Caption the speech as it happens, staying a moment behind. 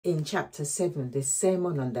In chapter 7, the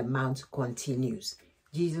Sermon on the Mount continues.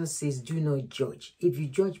 Jesus says, do not judge. If you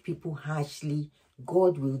judge people harshly,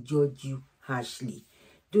 God will judge you harshly.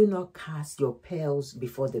 Do not cast your pearls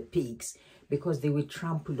before the pigs, because they will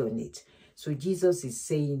trample on it. So Jesus is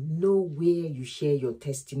saying, know where you share your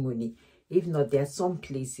testimony. If not, there are some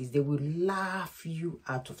places they will laugh you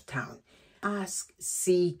out of town. Ask,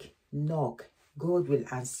 seek, knock. God will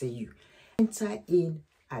answer you. Enter in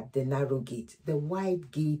at the narrow gate. The wide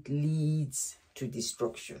gate leads to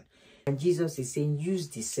destruction. And Jesus is saying, use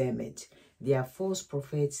discernment. There are false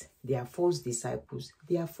prophets, there are false disciples,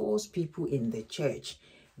 there are false people in the church.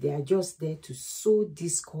 They are just there to sow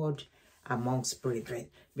discord amongst brethren,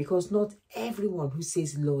 because not everyone who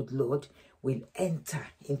says, Lord, Lord, will enter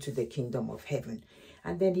into the kingdom of heaven.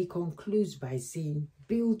 And then he concludes by saying,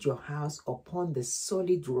 build your house upon the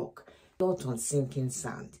solid rock, not on sinking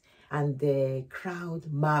sand. And the crowd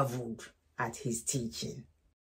marveled at his teaching.